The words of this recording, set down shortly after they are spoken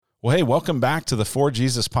Well, hey, welcome back to the For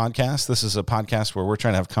Jesus podcast. This is a podcast where we're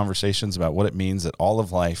trying to have conversations about what it means that all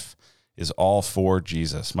of life is all for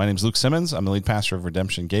Jesus. My name is Luke Simmons. I'm the lead pastor of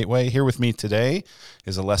Redemption Gateway. Here with me today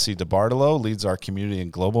is Alessi DeBartolo, leads our community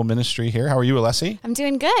and global ministry here. How are you, Alessi? I'm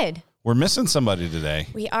doing good. We're missing somebody today.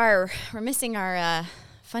 We are. We're missing our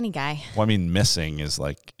funny guy. Well, I mean, missing is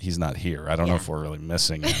like he's not here. I don't know if we're really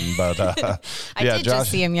missing him, but I did just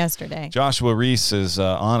see him yesterday. Joshua Reese is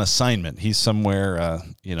on assignment. He's somewhere,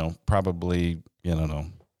 probably,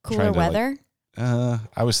 Cooler weather?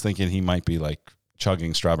 I was thinking he might be like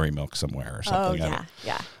chugging strawberry milk somewhere or something. Oh,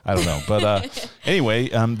 yeah. I don't know. But anyway,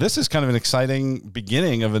 this is kind of an exciting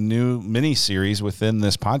beginning of a new mini-series within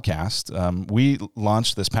this podcast. We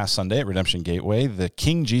launched this past Sunday at Redemption Gateway, the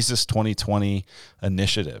King Jesus 2020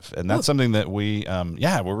 initiative. And that's something that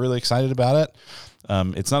we're really excited about it.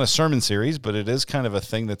 It's not a sermon series, but it is kind of a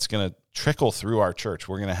thing that's going to trickle through our church.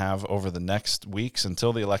 We're going to have over the next weeks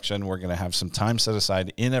until the election, we're going to have some time set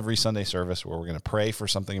aside in every Sunday service where we're going to pray for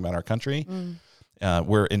something about our country.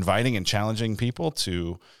 We're inviting and challenging people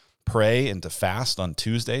to pray and to fast on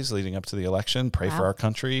Tuesdays leading up to the election, pray for our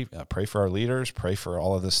country, pray for our leaders, pray for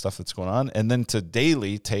all of this stuff that's going on, and then to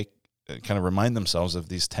daily kind of remind themselves of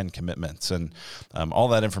these 10 commitments. And all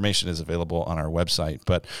that information is available on our website.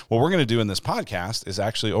 But what we're going to do in this podcast is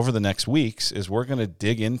actually over the next weeks is we're going to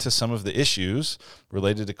dig into some of the issues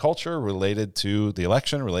related to culture, related to the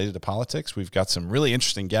election, related to politics. We've got some really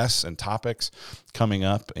interesting guests and topics coming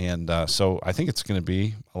up. And so I think it's going to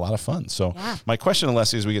be a lot of fun. So my question,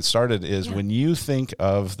 Alessi, as we get started is when you think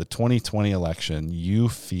of the 2020 election, you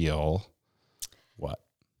feel what?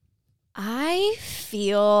 I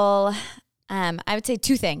feel, I would say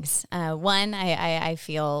two things. One, I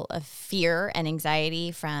feel a fear and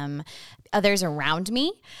anxiety from others around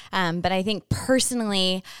me. But I think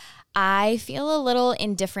personally, I feel a little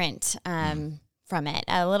indifferent from it.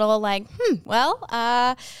 A little like,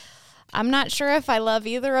 I'm not sure if I love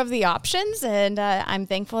either of the options, and I'm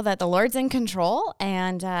thankful that the Lord's in control,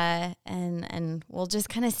 and we'll just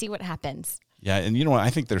kind of see what happens. Yeah, and you know what?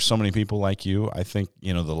 I think there's so many people like you. I think,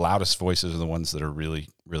 the loudest voices are the ones that are really,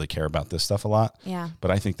 really care about this stuff a lot. Yeah.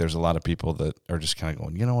 But I think there's a lot of people that are just kind of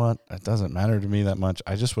going, you know what? It doesn't matter to me that much.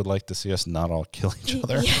 I just would like to see us not all kill each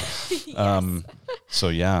other. Yes. So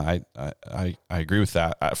yeah, I agree with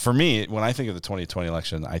that. For me, when I think of the 2020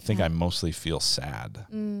 election, I think I mostly feel sad.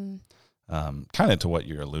 Kind of to what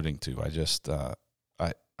you're alluding to. I just,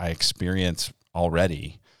 I experience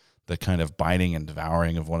already the kind of biting and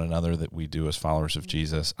devouring of one another that we do as followers of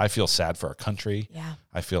Jesus. I feel sad for our country. Yeah.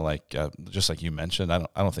 I feel like, just like you mentioned, I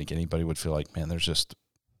don't think anybody would feel like, man, there's just,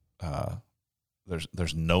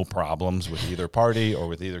 there's no problems with either party or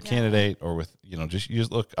with either candidate or with, you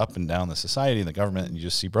just look up and down the society and the government and you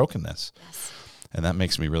just see brokenness. Yes. And that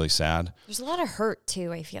makes me really sad. There's a lot of hurt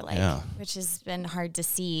too, I feel like, which has been hard to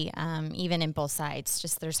see, even in both sides.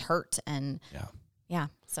 Just there's hurt and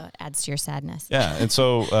so it adds to your sadness. Yeah, and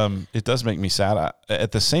so it does make me sad.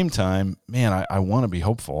 At the same time, man, I want to be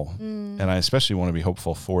hopeful, and I especially want to be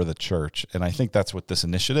hopeful for the church. And I think that's what this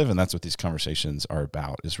initiative and that's what these conversations are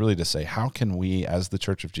about, is really to say, how can we, as the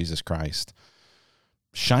Church of Jesus Christ,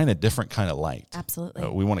 shine a different kind of light? Absolutely.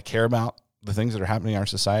 We want to care about the things that are happening in our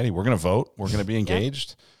society. We're going to vote. We're going to be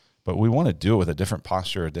engaged. But we want to do it with a different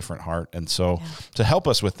posture, a different heart. And so to help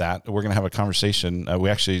us with that, we're going to have a conversation. We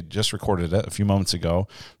actually just recorded it a few moments ago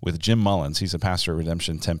with Jim Mullins. He's a pastor at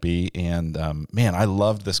Redemption Tempe. And man, I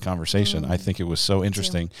loved this conversation. I think it was so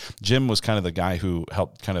interesting. Jim was kind of the guy who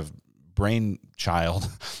helped kind of brainchild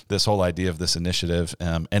this whole idea of this initiative.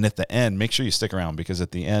 And at the end, make sure you stick around, because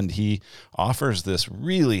at the end, he offers this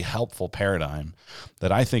really helpful paradigm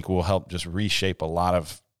that I think will help just reshape a lot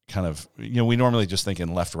of kind of, we normally just think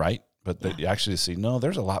in left, right, but that you actually see, no,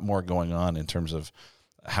 there's a lot more going on in terms of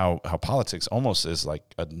how politics almost is like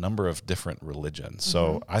a number of different religions.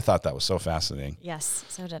 So I thought that was so fascinating. Yes,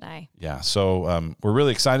 so did I. Yeah. So we're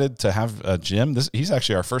really excited to have Jim. He's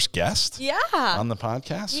actually our first guest on the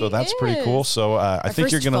podcast. So that's pretty cool. So I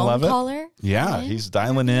think you're going to love it. Yeah, he's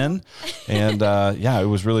dialing in. And it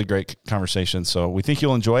was really great conversation. So we think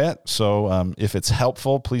you'll enjoy it. So if it's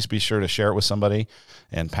helpful, please be sure to share it with somebody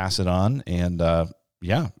and pass it on. And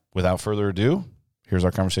without further ado, here's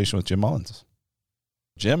our conversation with Jim Mullins.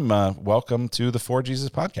 Jim, welcome to the For Jesus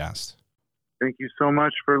podcast. Thank you so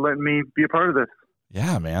much for letting me be a part of this.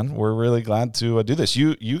 Yeah, man, we're really glad to do this.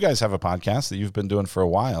 You guys have a podcast that you've been doing for a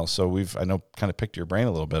while, so I kind of picked your brain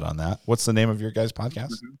a little bit on that. What's the name of your guys'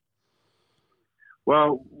 podcast? Mm-hmm.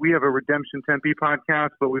 Well, we have a Redemption Tempe podcast,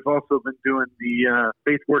 but we've also been doing the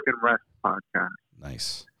Faith, Work, and Rest podcast.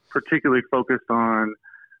 Nice. Particularly focused on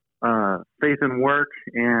faith and work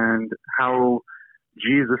and how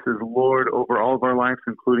Jesus is Lord over all of our lives,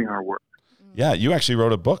 including our work. Yeah, you actually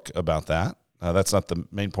wrote a book about that. That's not the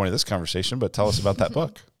main point of this conversation, but tell us about that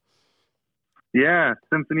book. Yeah,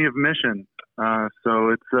 Symphony of Mission. So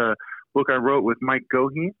it's a book I wrote with Mike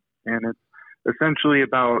Goheen, and it's essentially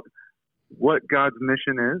about what God's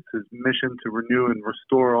mission is, his mission to renew and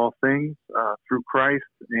restore all things through Christ,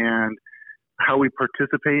 and how we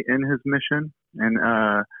participate in his mission. And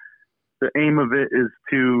the aim of it is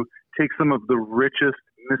to take some of the richest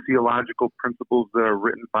missiological principles that are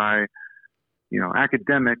written by,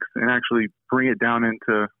 academics and actually bring it down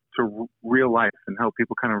into real life and help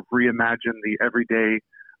people kind of reimagine the everyday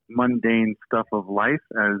mundane stuff of life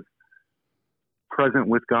as present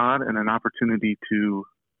with God and an opportunity to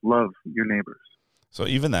love your neighbors. So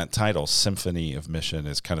even that title, Symphony of Mission,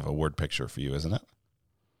 is kind of a word picture for you, isn't it?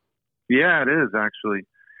 Yeah, it is actually,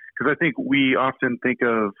 because I think we often think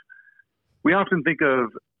of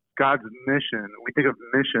God's mission. We think of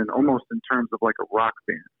mission almost in terms of like a rock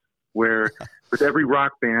band, where with every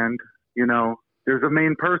rock band, there's a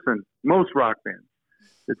main person. Most rock bands,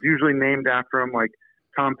 it's usually named after them, like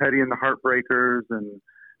Tom Petty and the Heartbreakers, and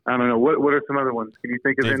I don't know what are some other ones. Can you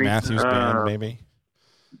think of Dave any? Matthews Band, maybe.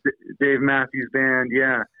 Dave Matthews Band,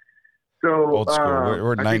 yeah. So old school.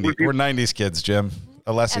 We're 90s. We're 90s kids, Jim.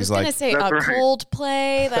 Unless he's like, I was going to say That's right.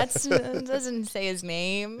 Coldplay. That's doesn't say his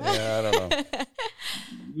name. Yeah, I don't know.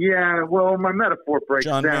 Yeah, well, my metaphor breaks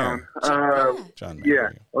John down. Mayer. John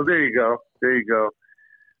Mayer. Yeah. Oh, there you go.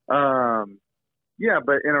 Yeah,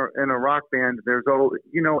 but in a rock band, there's always,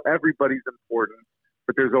 everybody's important,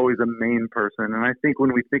 but there's always a main person. And I think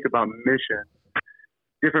when we think about mission,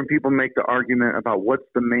 different people make the argument about what's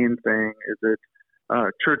the main thing. Is it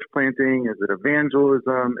church planting? Is it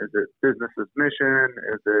evangelism? Is it business as mission?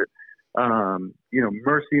 Is it,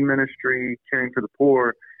 mercy ministry, caring for the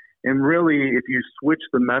poor? And really, if you switch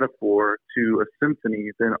the metaphor to a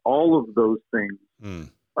symphony, then all of those things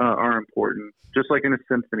are important. Just like in a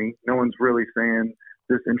symphony, no one's really saying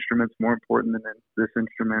this instrument's more important than this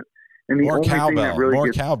instrument. And the More only cowbell. thing that really More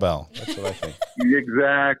gets, cowbell. That's what I think.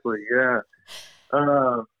 Exactly, yeah.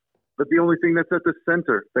 But the only thing that's at the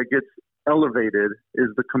center that gets elevated is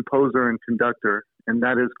the composer and conductor, and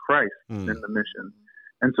that is Christ in the mission.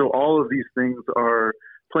 And so all of these things are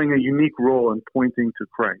playing a unique role in pointing to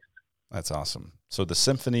Christ. That's awesome. So the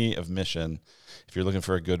Symphony of Mission, if you're looking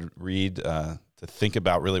for a good read to think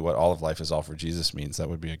about really what all of life is all for Jesus means, that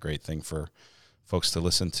would be a great thing for folks to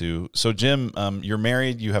listen to. So Jim, you're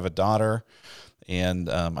married, you have a daughter, and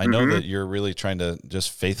I know that you're really trying to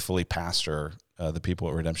just faithfully pastor the people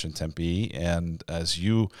at Redemption Tempe. And as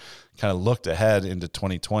you kind of looked ahead into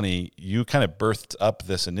 2020, you kind of birthed up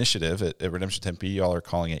this initiative at Redemption Tempe. Y'all are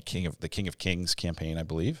calling it the King of Kings campaign, I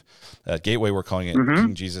believe. At Gateway, we're calling it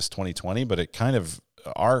King Jesus 2020, but it kind of,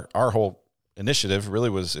 our whole initiative really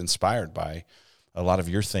was inspired by a lot of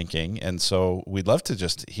your thinking. And so we'd love to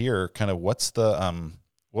just hear kind of what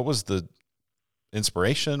was the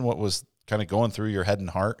inspiration? What was kind of going through your head and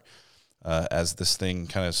heart as this thing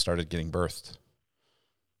kind of started getting birthed?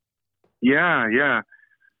 Yeah.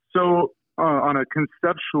 So on a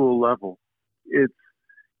conceptual level, it's,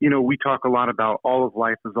 we talk a lot about all of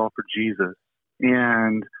life is all for Jesus.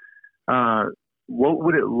 And what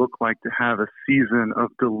would it look like to have a season of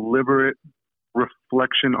deliberate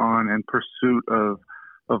reflection on and pursuit of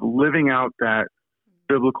living out that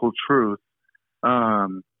biblical truth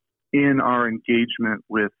in our engagement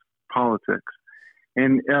with politics?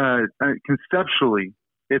 And conceptually,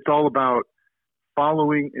 it's all about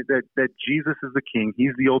following that Jesus is the King.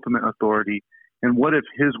 He's the ultimate authority. And what if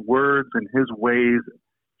his words and his ways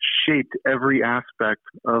shaped every aspect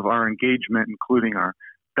of our engagement, including our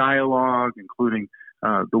dialogue, including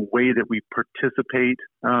the way that we participate?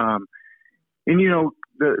 And,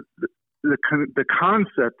 the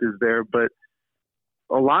concept is there, but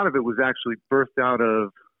a lot of it was actually birthed out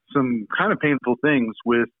of some kind of painful things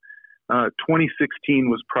with 2016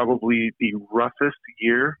 was probably the roughest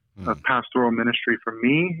year of pastoral ministry for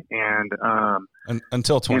me, and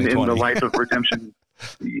until 2020, in the life of Redemption.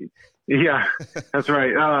 Yeah, that's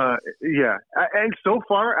right. And so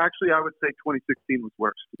far, actually, I would say 2016 was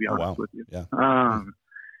worse, to be honest with you. Yeah.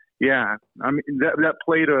 I mean, that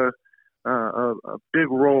played a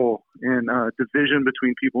big role in division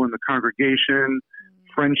between people in the congregation,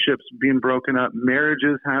 friendships being broken up,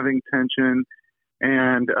 marriages having tension.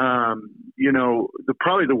 And,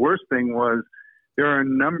 probably the worst thing was there are a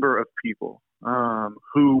number of people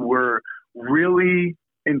who were really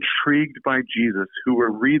intrigued by Jesus, who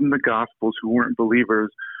were reading the Gospels, who weren't believers,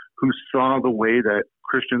 who saw the way that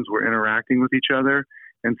Christians were interacting with each other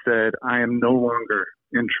and said, I am no longer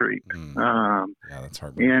intrigue. Yeah, that's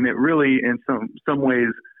hard. And it really, in some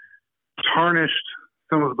ways, tarnished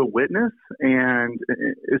some of the witness. And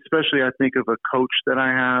especially, I think of a coach that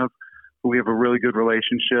I have, who we have a really good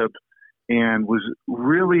relationship, and was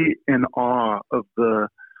really in awe of the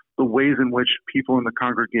ways in which people in the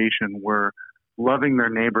congregation were loving their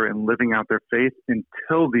neighbor and living out their faith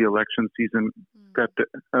until the election season that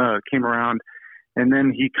came around. And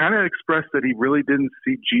then he kind of expressed that he really didn't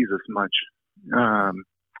see Jesus much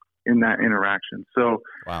in that interaction. So,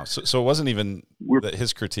 wow. So it wasn't even that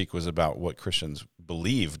his critique was about what Christians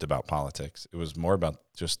believed about politics. It was more about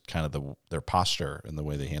just kind of their posture and the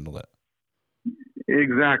way they handled it.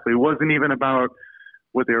 Exactly. It wasn't even about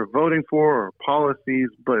what they were voting for or policies,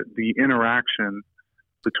 but the interaction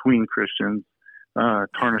between Christians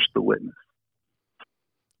tarnished the witness.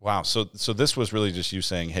 Wow. So this was really just you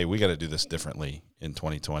saying, hey, we got to do this differently in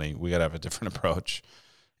 2020. We got to have a different approach.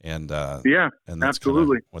 And that's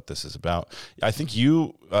absolutely kind of what this is about. I think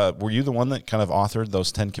you were you the one that kind of authored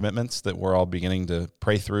those 10 commitments that we're all beginning to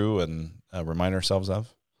pray through and remind ourselves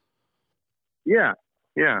of? Yeah,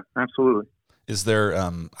 absolutely. Is there,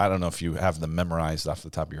 I don't know if you have them memorized off the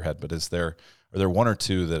top of your head, but are there one or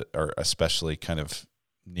two that are especially kind of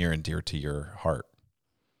near and dear to your heart?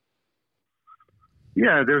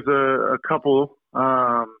 Yeah, there's a couple.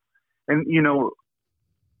 I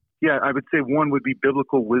would say one would be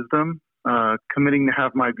biblical wisdom, committing to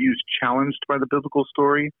have my views challenged by the biblical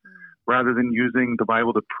story rather than using the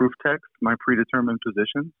Bible to proof text my predetermined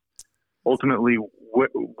positions. Ultimately,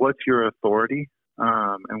 what's your authority?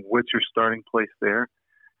 And what's your starting place there?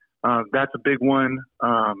 That's a big one.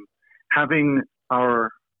 Having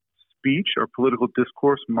our speech or political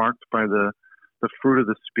discourse marked by the fruit of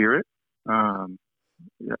the Spirit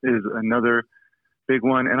is another big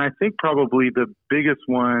one. And I think probably the biggest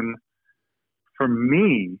one for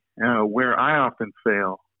me, where I often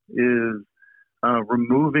fail, is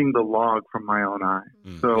removing the log from my own eye.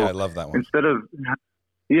 So yeah, I love that one. Instead of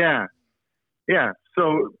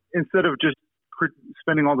just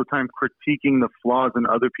spending all the time critiquing the flaws in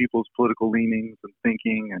other people's political leanings and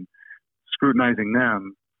thinking and scrutinizing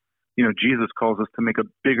them, Jesus calls us to make a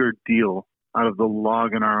bigger deal out of the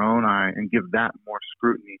log in our own eye and give that more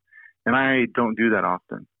scrutiny. And I don't do that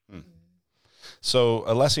often. So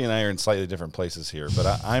Alessi and I are in slightly different places here, but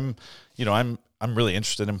I'm really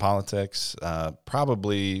interested in politics.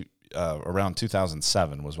 Probably around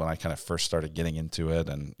 2007 was when I kind of first started getting into it,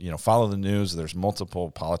 and follow the news. There's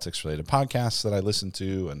multiple politics related podcasts that I listen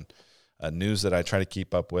to, and news that I try to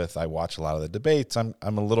keep up with. I watch a lot of the debates. I'm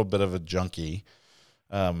a little bit of a junkie.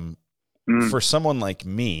 For someone like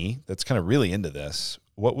me that's kind of really into this,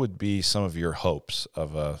 what would be some of your hopes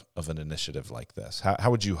of an initiative like this?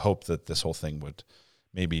 How would you hope that this whole thing would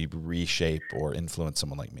maybe reshape or influence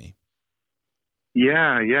someone like me?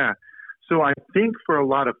 Yeah. So I think for a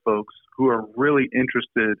lot of folks who are really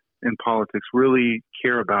interested in politics, really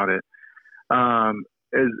care about it,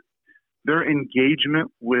 as their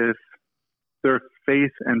engagement with their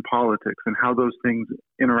faith and politics and how those things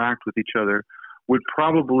interact with each other would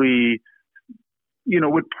probably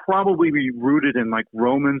be rooted in like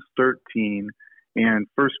Romans 13 and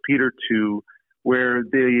 1 Peter 2, where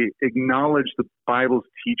they acknowledge the Bible's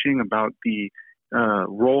teaching about the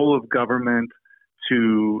role of government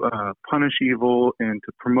to punish evil and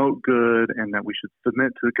to promote good, and that we should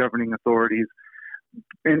submit to the governing authorities.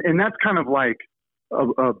 And that's kind of like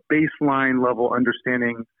a baseline level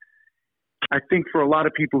understanding. I think for a lot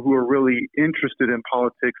of people who are really interested in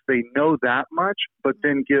politics, they know that much, but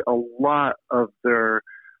then get a lot of their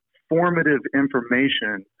formative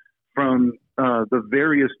information from the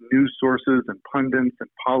various news sources and pundits and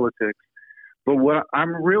politics. But what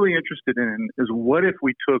I'm really interested in is what if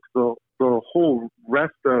we took the whole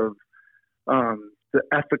rest of the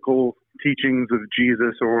ethical teachings of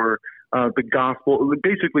Jesus or the gospel,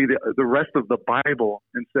 basically the rest of the Bible,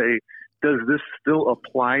 and say, does this still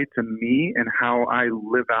apply to me and how I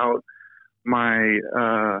live out my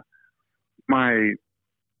my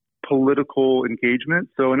political engagement?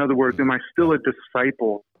 So in other words, am I still a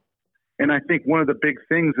disciple? And I think one of the big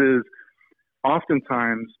things is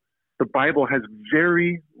oftentimes the Bible has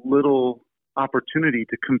very little opportunity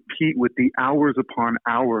to compete with the hours upon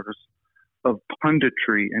hours of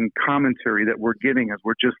punditry and commentary that we're getting as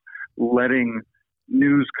we're just letting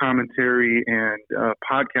news commentary and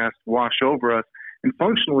podcasts wash over us. And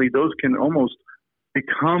functionally, those can almost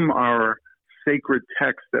become our sacred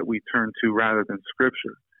text that we turn to rather than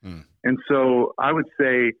Scripture. And so I would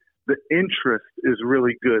say the interest is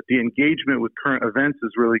really good. The engagement with current events is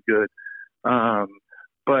really good.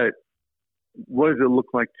 But what does it look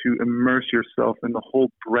like to immerse yourself in the whole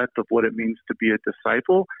breadth of what it means to be a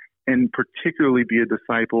disciple, and particularly be a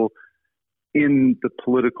disciple in the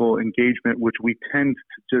political engagement, which we tend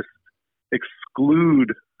to just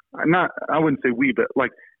exclude. I wouldn't say we, but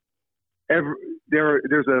like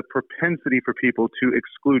there's a propensity for people to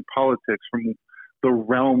exclude politics from the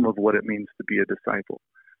realm of what it means to be a disciple.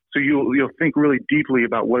 So you'll think really deeply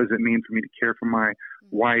about what does it mean for me to care for my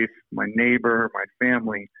wife, my neighbor, my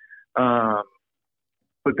family.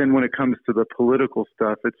 But then when it comes to the political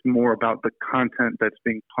stuff, it's more about the content that's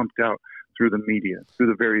being pumped out through the media, through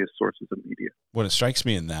the various sources of media. What it strikes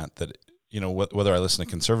me in that, whether I listen to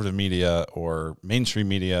conservative media or mainstream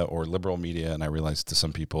media or liberal media, and I realize to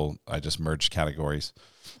some people I just merged categories,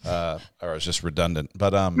 or I was just redundant,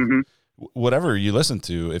 but whatever you listen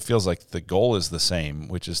to, it feels like the goal is the same,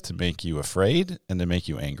 which is to make you afraid and to make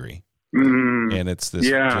you angry. And it's this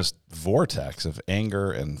just vortex of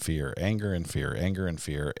anger and fear, anger and fear, anger and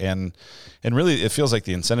fear. And really it feels like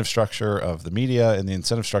the incentive structure of the media and the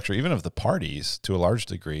incentive structure even of the parties to a large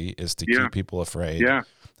degree is to keep people afraid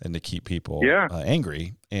and to keep people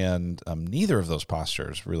angry. And neither of those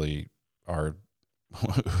postures really are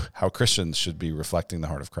how Christians should be reflecting the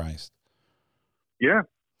heart of Christ. Yeah.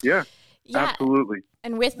 Absolutely.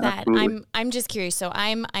 And with that, I'm just curious. So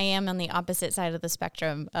I am on the opposite side of the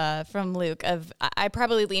spectrum from Luke. I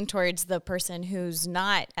probably lean towards the person who's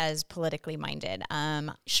not as politically minded.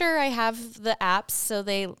 Sure, I have the apps, so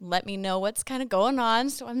they let me know what's kind of going on,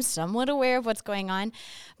 so I'm somewhat aware of what's going on.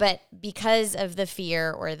 But because of the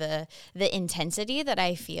fear or the intensity that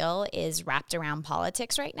I feel is wrapped around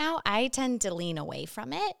politics right now, I tend to lean away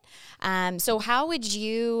from it. So how would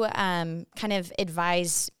you kind of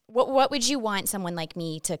advise? What would you want someone like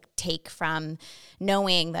me to take from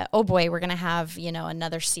knowing that, oh boy, we're going to have,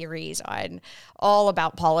 another series on all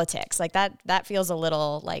about politics? Like that feels a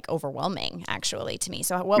little like overwhelming actually to me.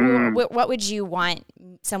 So what would you want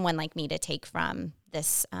someone like me to take from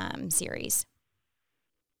this series?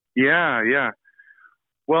 Yeah.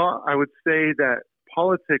 Well, I would say that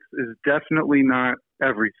politics is definitely not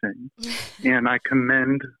everything. And I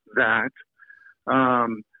commend that.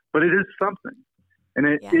 But it is something. And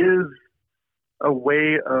it is a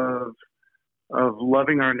way of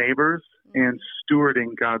loving our neighbors and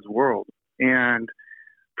stewarding God's world. And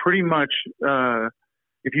pretty much,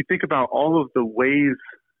 if you think about all of the ways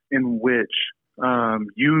in which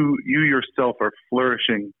you yourself are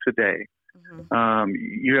flourishing today,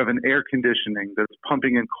 you have an air conditioning that's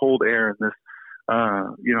pumping in cold air in this,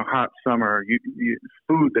 hot summer. You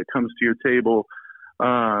food that comes to your table.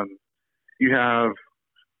 You have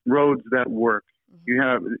roads that work. You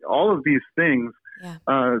have all of these things.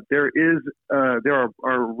 There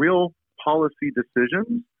are real policy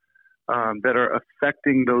decisions that are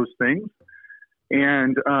affecting those things,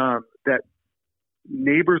 and that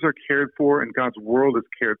neighbors are cared for and God's world is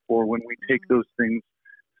cared for when we take those things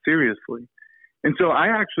seriously. And so I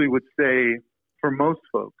actually would say for most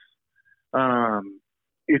folks,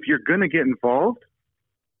 if you're going to get involved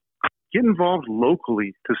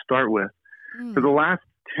locally to start with. For the last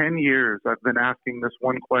 10 years, I've been asking this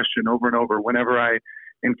one question over and over whenever I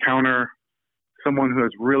encounter someone who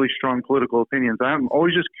has really strong political opinions. I'm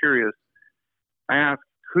always just curious. I ask,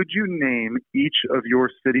 could you name each of your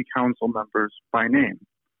city council members by name?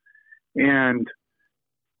 And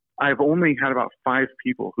I've only had about 5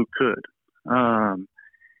 people who could. And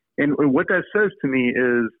what that says to me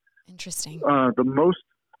is, interesting.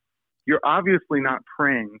 You're obviously not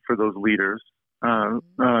praying for those leaders.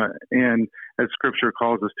 And as Scripture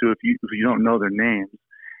calls us to, if you don't know their names.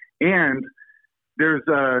 And there's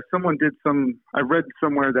I read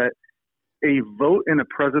somewhere that a vote in a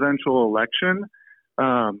presidential election,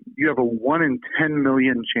 you have a 1 in 10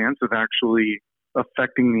 million chance of actually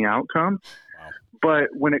affecting the outcome. Wow. But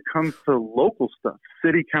when it comes to local stuff,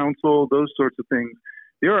 city council, those sorts of things,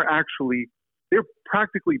 they're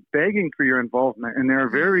practically begging for your involvement, and there are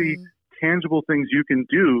very tangible things you can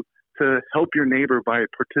do to help your neighbor by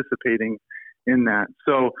participating in that.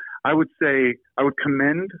 So I would say I would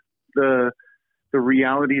commend the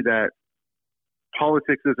reality that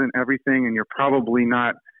politics isn't everything, and you're probably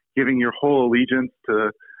not giving your whole allegiance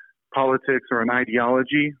to politics or an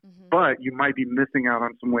ideology, but you might be missing out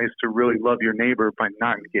on some ways to really love your neighbor by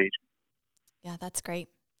not engaging. Yeah, that's great.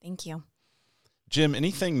 Thank you. Jim,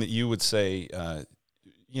 anything that you would say,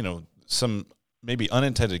 some maybe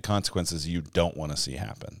unintended consequences you don't want to see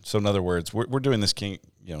happen? So in other words, we're doing this King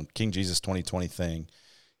Jesus 2020 thing.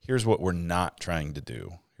 Here's what we're not trying to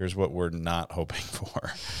do. Here's what we're not hoping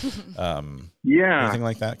for. Anything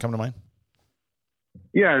like that come to mind?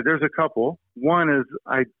 Yeah, there's a couple. One is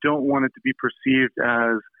I don't want it to be perceived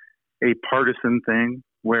as a partisan thing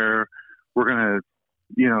where we're going to,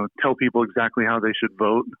 tell people exactly how they should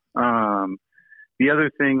vote. The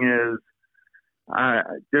other thing is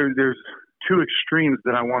there's two extremes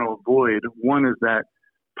that I want to avoid. One is that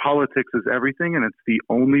politics is everything and it's the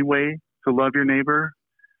only way to love your neighbor.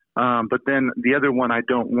 But then the other one I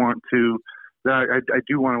do want to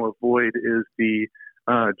avoid is the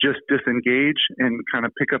just disengage and kind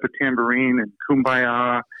of pick up a tambourine and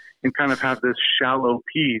kumbaya and kind of have this shallow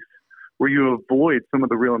peace where you avoid some of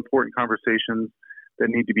the real important conversations that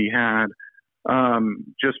need to be had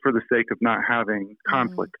just for the sake of not having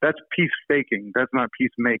conflict. That's peace faking. That's not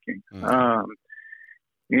peacemaking.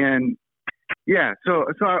 And yeah, so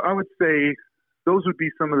I would say those would be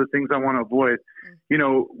some of the things I want to avoid.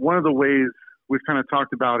 One of the ways we've kind of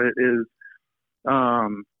talked about it is,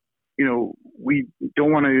 we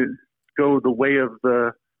don't want to go the way of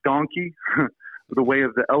the donkey, the way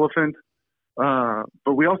of the elephant,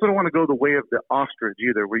 but we also don't want to go the way of the ostrich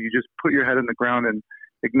either, where you just put your head in the ground and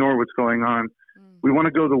ignore what's going on. We want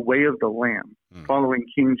to go the way of the lamb, following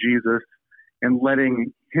King Jesus and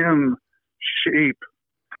letting him shape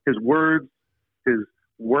his words, his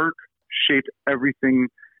work, shape everything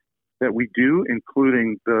that we do,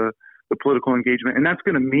 including the political engagement. And that's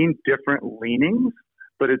going to mean different leanings,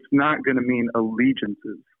 but it's not going to mean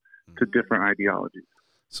allegiances to different ideologies.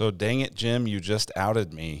 So dang it, Jim, you just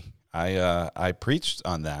outed me. I preached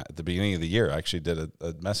on that at the beginning of the year. I actually did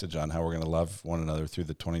a message on how we're going to love one another through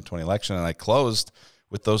the 2020 election, and I closed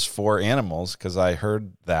with those 4 animals because I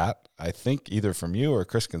heard that, I think, either from you or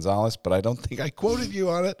Chris Gonzalez, but I don't think I quoted you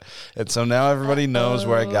on it. And so now everybody knows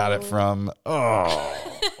where I got it from. Oh.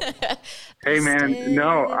 Hey, man,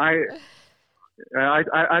 no, I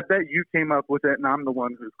bet you came up with it, and I'm the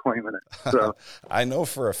one who's claiming it. So I know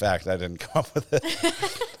for a fact I didn't come up with it,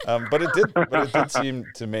 but it did seem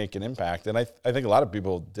to make an impact. And I think a lot of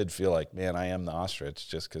people did feel like, man, I am the ostrich,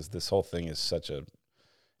 just because this whole thing is such a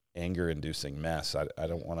anger-inducing mess. I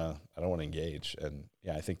don't want to engage. And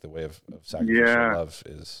yeah, I think the way of sacrificial love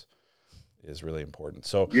is really important.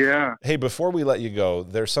 So, hey, before we let you go,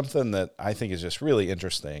 there's something that I think is just really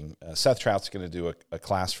interesting. Seth Trout's going to do a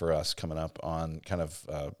class for us coming up on kind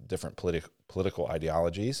of different political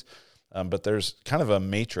ideologies. But there's kind of a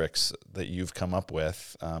matrix that you've come up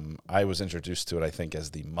with. I was introduced to it, I think,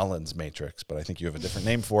 as the Mullins matrix, but I think you have a different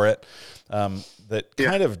name for it, that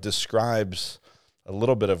kind of describes a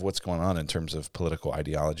little bit of what's going on in terms of political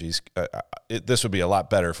ideologies. This would be a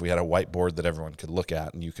lot better if we had a whiteboard that everyone could look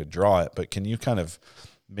at and you could draw it. But can you kind of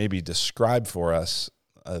maybe describe for us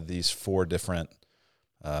these 4 different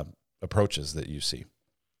approaches that you see?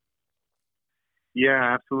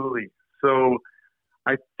 Yeah, absolutely. So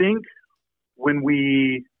I think when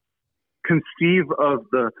we conceive of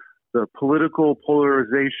the political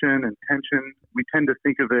polarization and tension, we tend to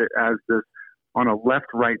think of it as this on a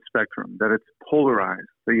left-right spectrum, that it's polarized.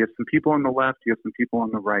 So you have some people on the left, you have some people on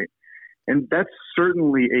the right. And that's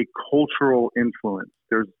certainly a cultural influence.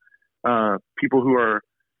 There's people who are,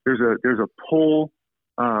 there's a pull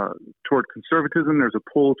toward conservatism, there's a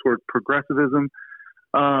pull toward progressivism.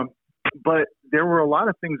 But there were a lot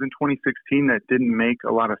of things in 2016 that didn't make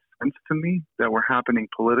a lot of sense to me that were happening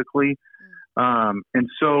politically. And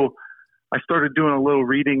so I started doing a little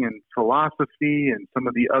reading in philosophy and some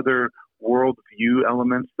of the other worldview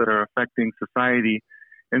elements that are affecting society.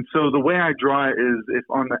 And so the way I draw it is, if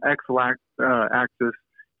on the x-axis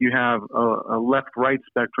you have a left-right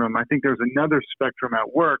spectrum, I think there's another spectrum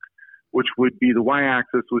at work, which would be the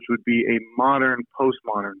y-axis, which would be a modern,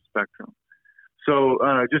 postmodern spectrum. So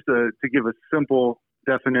just to give a simple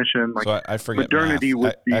definition, like, so I forget modernity math.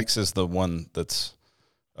 would be X is the one that's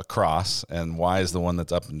across, and Y is the one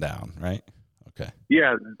that's up and down, right? Okay.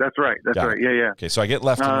 Yeah, that's right. That's Got right. it. Yeah. Okay, so I get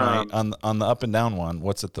left and right. On the up and down one,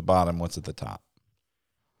 what's at the bottom? What's at the top?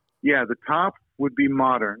 Yeah, the top would be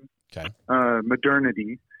modern. Okay.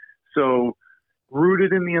 Modernity. So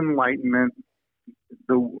rooted in the Enlightenment,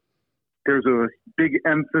 there's a big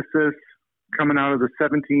emphasis coming out of the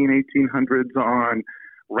 1800s on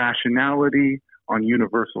rationality, on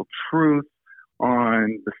universal truth,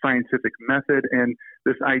 on the scientific method, and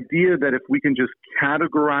this idea that if we can just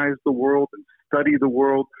categorize the world and study the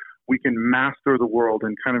world, we can master the world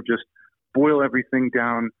and kind of just boil everything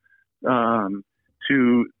down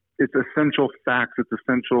to its essential facts, its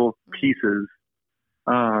essential pieces.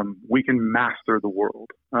 We can master the world.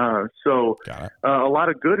 So a lot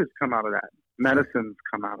of good has come out of that. Medicine's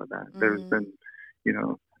come out of that. There's been,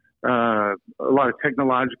 a lot of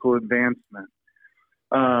technological advancement.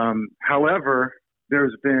 However,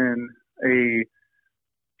 there's been a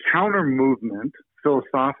counter movement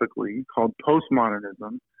philosophically called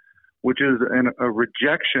postmodernism, which is a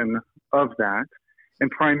rejection of that. And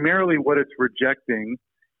primarily what it's rejecting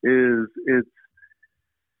is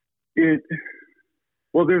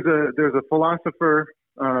well, there's a philosopher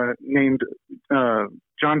named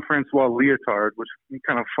Jean-Francois Lyotard, which is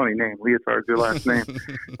kind of a funny name. Lyotard's your last name.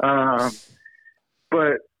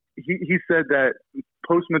 But he said that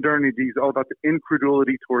postmodernity is all about the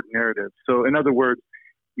incredulity toward narrative. So in other words,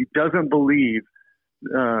 he doesn't believe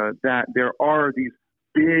that there are these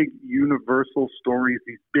big universal stories,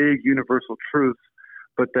 these big universal truths,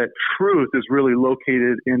 but that truth is really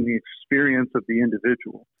located in the experience of the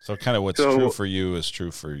individual. So kind of what's true for you is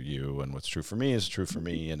true for you, and what's true for me is true for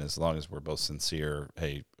me, and as long as we're both sincere,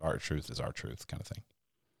 hey, our truth is our truth kind of thing.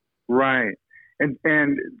 Right.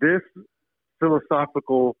 And this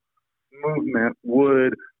philosophical movement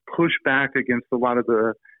would push back against a lot of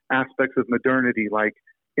the aspects of modernity, like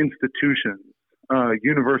institutions,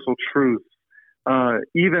 universal truths,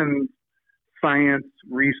 even science,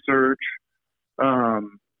 research,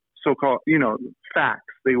 so-called,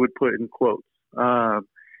 facts, they would put in quotes,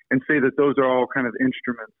 and say that those are all kind of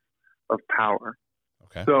instruments of power.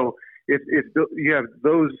 Okay. So if you have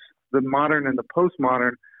those, the modern and the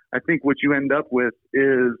postmodern, I think what you end up with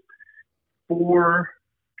is 4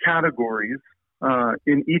 categories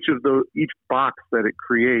in each box that it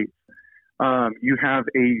creates. You have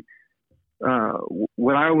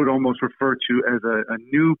what I would almost refer to as a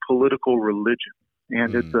new political religion,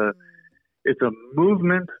 and it's a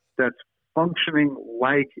movement that's functioning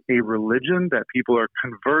like a religion that people are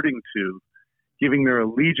converting to, giving their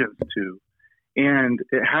allegiance to, and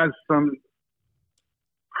it has some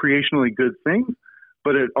creationally good things,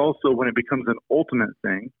 but it also, when it becomes an ultimate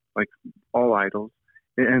thing, like all idols,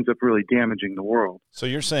 it ends up really damaging the world. So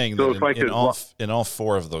you're saying that in all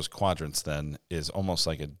 4 of those quadrants then is almost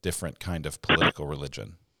like a different kind of political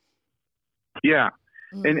religion. Yeah.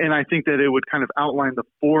 And I think that it would kind of outline the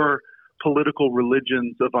 4 political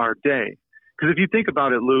religions of our day. Because if you think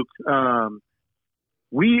about it, Luke,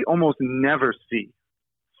 we almost never see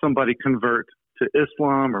somebody convert to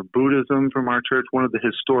Islam or Buddhism from our church, one of the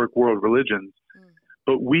historic world religions.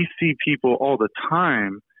 But we see people all the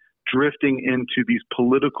time drifting into these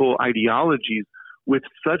political ideologies with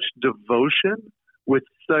such devotion, with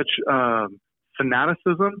such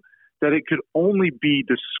fanaticism, that it could only be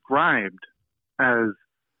described as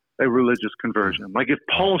a religious conversion. Like if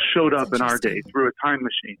Paul showed up in our day through a time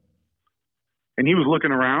machine and he was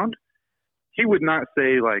looking around, he would not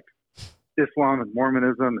say like Islam and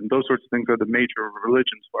Mormonism and those sorts of things are the major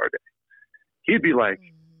religions of our day. He'd be like,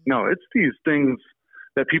 no, it's these things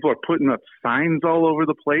that people are putting up signs all over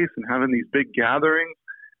the place and having these big gatherings.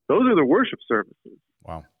 Those are the worship services.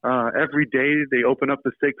 Wow. Every day they open up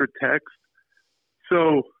the sacred text.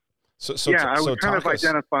 So I would kind of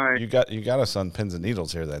identify. You got us on pins and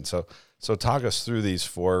needles here then. So talk us through these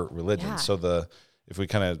 4 religions. Yeah. So if we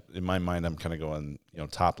kind of, in my mind, I'm kind of going,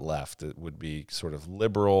 top left, it would be sort of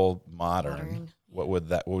liberal, modern. What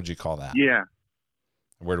would you call that? Yeah.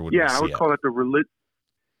 Where would we see I would call that the religion.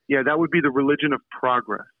 Yeah, that would be the religion of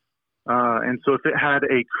progress. And so if it had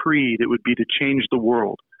a creed, it would be to change the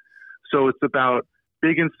world. So it's about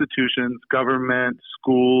big institutions, government,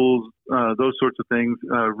 schools, those sorts of things,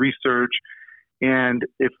 research. And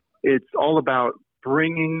if it's all about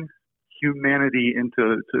bringing humanity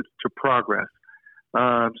into progress.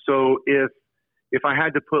 So if I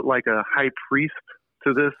had to put like a high priest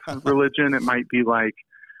to this religion, it might be like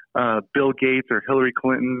Bill Gates or Hillary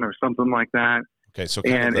Clinton or something like that. Okay, so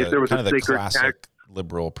if there was a sacred classic text,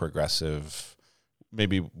 liberal, progressive,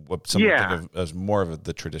 maybe what some think of as more of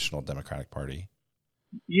the traditional Democratic Party.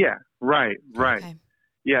 Yeah, right. Okay.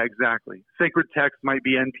 Yeah, exactly. Sacred text might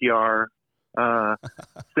be NPR.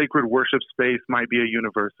 Sacred worship space might be a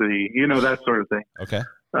university. That sort of thing. Okay.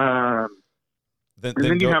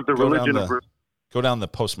 Then you have the religion of... Go down the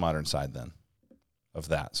postmodern side then of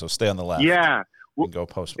that. So stay on the left. Yeah. And go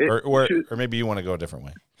post... Or maybe you want to go a different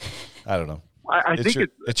way. I don't know. I think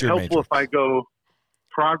it's helpful if I go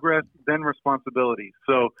progress, then responsibility.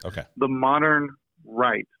 So the modern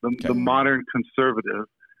right, the modern conservative,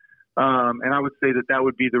 and I would say that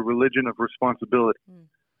would be the religion of responsibility.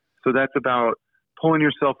 So that's about pulling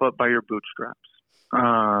yourself up by your bootstraps.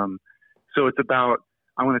 So it's about,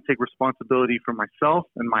 I want to take responsibility for myself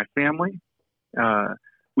and my family.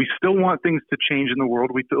 We still want things to change in the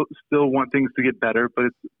world. We still want things to get better, but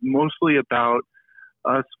it's mostly about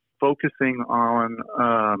us focusing on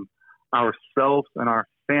ourselves and our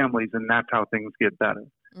families, and that's how things get better.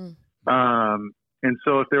 And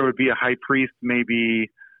so if there would be a high priest, maybe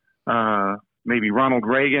Ronald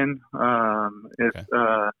Reagan.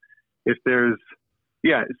 If there's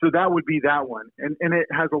Yeah, so that would be that one. And it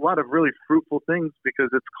has a lot of really fruitful things because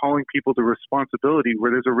it's calling people to responsibility where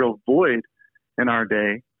there's a real void in our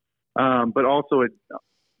day. But also it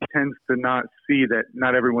tends to not see that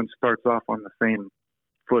not everyone starts off on the same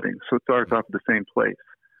footing. So it starts off at the same place.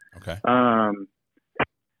 Okay.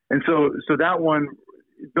 And so that one,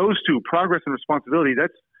 those two, progress and responsibility,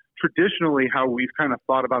 that's traditionally how we've kind of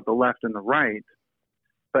thought about the left and the right.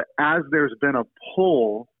 But as there's been a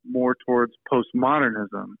pull more towards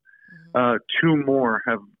postmodernism, two more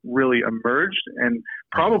have really emerged and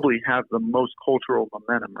probably have the most cultural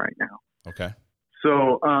momentum right now. Okay.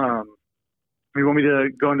 So, you want me to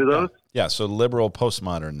go into those? Yeah. So liberal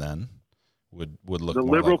postmodern then would look the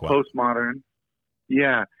more liberal like what? postmodern.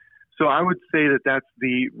 Yeah. So I would say that that's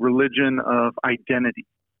the religion of identity.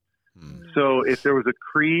 So if there was a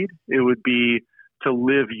creed, it would be to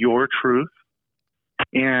live your truth.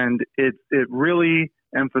 And it really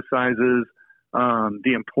emphasizes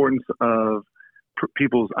the importance of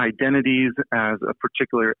people's identities as a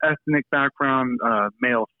particular ethnic background,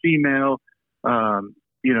 male, female,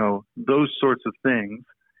 those sorts of things.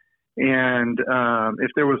 And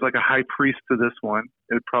if there was like a high priest to this one,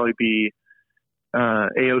 it would probably be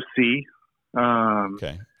AOC.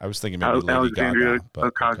 Okay. I was thinking maybe Lady Alexandria Gaga.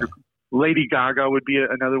 But, okay. Lady Gaga would be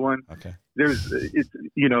another one. Okay. There's,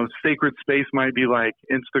 sacred space might be like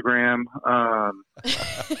Instagram,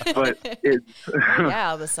 but it's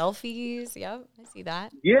yeah, the selfies. Yep, I see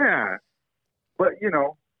that. Yeah, but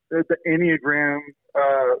the Enneagram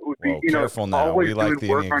would be careful now. always we like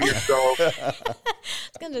doing work Enneagram. on yourself. I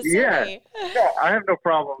was gonna say. Yeah, I have no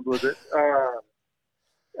problems with it.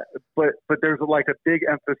 But there's like a big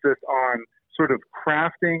emphasis on sort of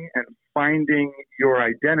crafting and finding your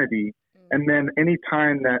identity. And then any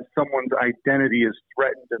time that someone's identity is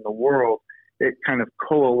threatened in the world, it kind of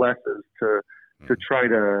coalesces to try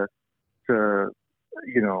to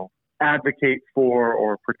advocate for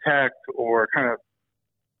or protect or kind of,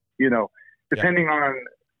 depending on,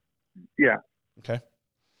 Okay.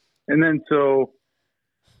 And then so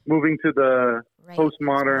moving to the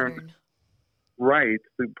postmodern right,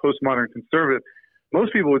 the postmodern conservative,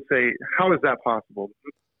 most people would say, how is that possible?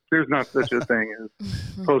 There's not such a thing as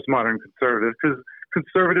postmodern conservative because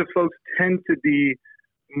conservative folks tend to be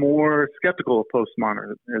more skeptical of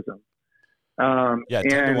postmodernism.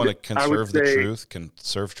 Tend to want to conserve the truth,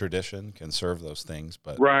 conserve tradition, conserve those things.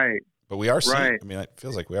 But but we are seeing. Right. I mean, it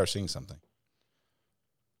feels like we are seeing something.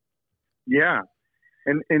 Yeah,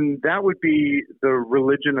 and that would be the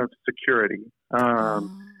religion of security.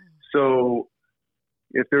 So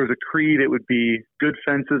if there was a creed, it would be good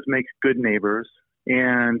fences make good neighbors.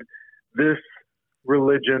 And this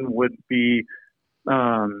religion would be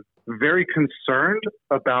very concerned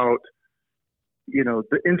about,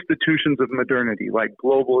 the institutions of modernity, like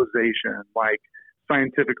globalization, like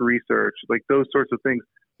scientific research, like those sorts of things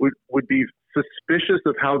would be suspicious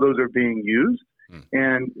of how those are being used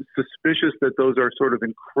and suspicious that those are sort of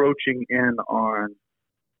encroaching in on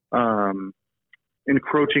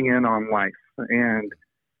life. And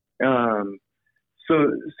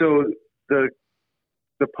so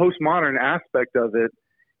the postmodern aspect of it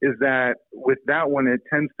is that with that one, it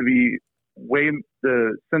tends to be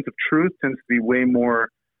the sense of truth tends to be way more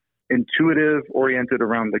intuitive, oriented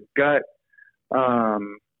around the gut.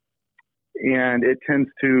 And it tends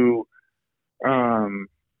to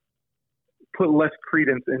put less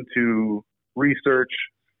credence into research,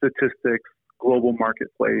 statistics, global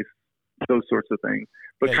marketplace, those sorts of things.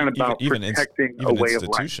 But kind of about protecting a way of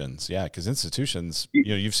life. Institutions, yeah, because institutions,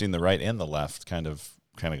 you've seen the right and the left kind of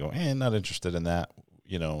go, not interested in that.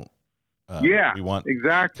 We want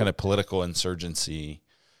exactly kind of political insurgency.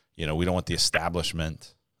 We don't want the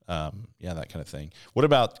establishment. That kind of thing. What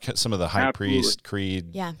about some of the high priest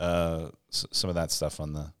creed? Yeah. Some of that stuff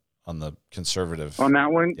on the conservative. On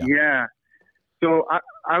that one, yeah. So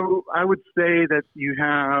I would say that you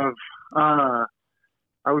have.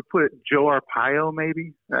 I would put Joe Arpaio,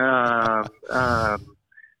 maybe,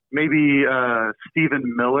 maybe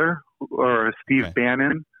Stephen Miller or Steve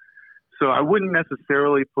Bannon. So I wouldn't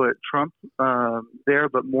necessarily put Trump there,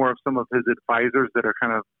 but more of some of his advisors that are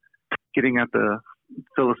kind of getting at the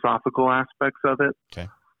philosophical aspects of it. Okay.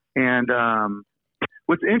 And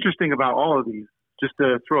what's interesting about all of these, just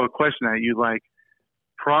to throw a question at you, like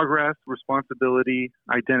progress, responsibility,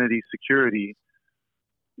 identity, security,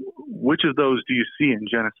 which of those do you see in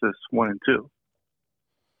Genesis 1 and 2?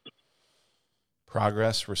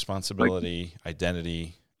 Progress, responsibility,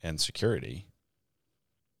 identity, and security.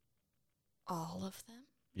 All of them?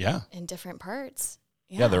 Yeah. In different parts.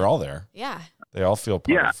 Yeah, they're all there. Yeah. They all feel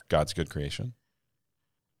part of God's good creation.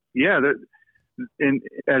 Yeah, and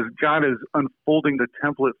as God is unfolding the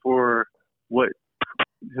template for what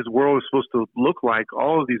his world is supposed to look like,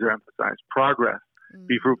 all of these are emphasized: progress,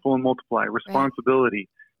 be fruitful and multiply, responsibility.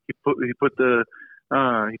 Right. He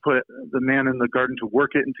put the man in the garden to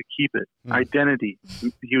work it and to keep it. Identity.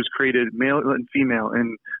 He was created male and female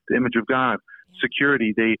in the image of God.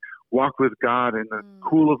 Security. They walked with God in the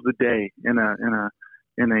cool of the day in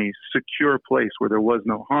a secure place where there was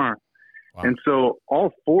no harm. Wow. And so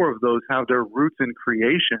all four of those have their roots in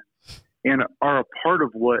creation and are a part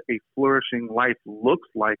of what a flourishing life looks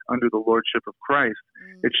like under the lordship of Christ.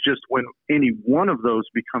 It's just when any one of those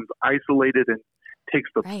becomes isolated and takes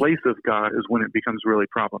the place of God is when it becomes really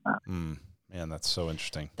problematic. Man, that's so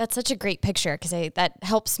interesting. That's such a great picture, because that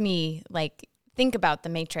helps me think about the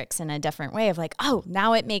matrix in a different way of oh,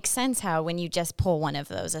 now it makes sense how when you just pull one of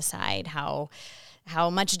those aside, how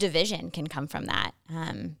much division can come from that.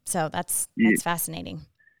 So that's fascinating.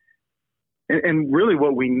 And really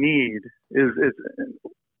what we need is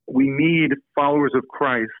we need followers of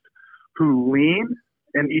Christ who lean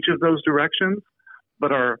in each of those directions,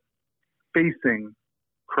 but are facing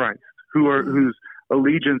Christ, whose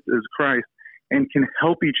allegiance is Christ, and can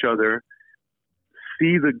help each other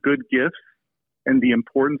see the good gifts and the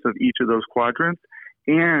importance of each of those quadrants,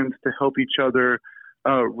 and to help each other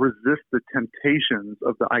resist the temptations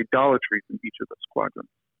of the idolatries in each of those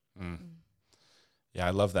quadrants. Yeah,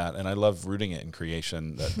 I love that. And I love rooting it in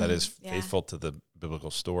creation that is faithful to the biblical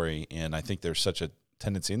story. And I think there's such a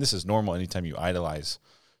tendency, and this is normal anytime you idolize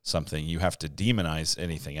something, you have to demonize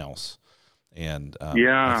anything else. And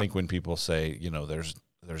I think when people say,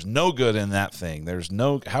 there's no good in that thing,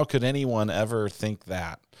 how could anyone ever think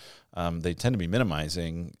that? They tend to be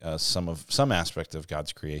minimizing some aspect of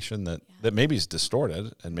God's creation that maybe is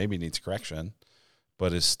distorted and maybe needs correction,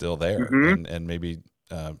 but is still there. And maybe,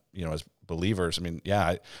 as believers,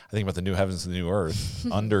 I think about the new heavens and the new earth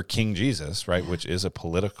under King Jesus, right, which is a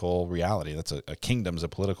political reality. That's a kingdom's a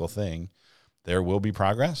political thing. There will be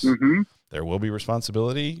progress. There will be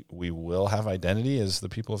responsibility. We will have identity as the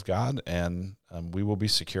people of God, and we will be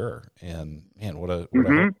secure. And man, what a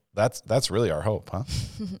hope. That's really our hope, huh?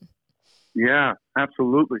 Yeah,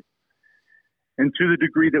 absolutely. And to the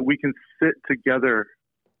degree that we can sit together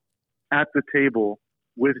at the table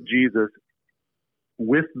with Jesus,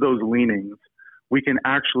 with those leanings, we can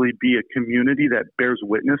actually be a community that bears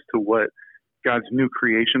witness to what God's new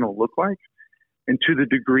creation will look like. And to the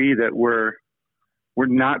degree that we're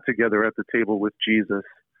not together at the table with Jesus,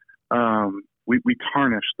 we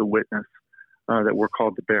tarnish the witness that we're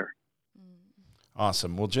called to bear.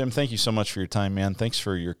 Awesome. Well, Jim, thank you so much for your time, man. Thanks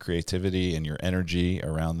for your creativity and your energy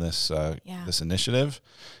around this this initiative.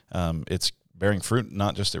 It's bearing fruit,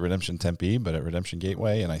 not just at Redemption Tempe, but at Redemption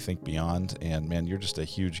Gateway, and I think beyond. And man, you're just a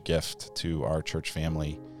huge gift to our church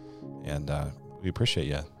family, and we appreciate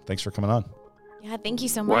you. Thanks for coming on. Yeah, thank you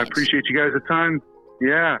so much. Well, I appreciate you guys' time.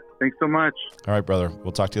 Yeah, thanks so much. All right, brother.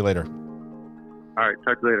 We'll talk to you later. All right,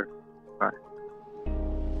 talk to you later. Bye.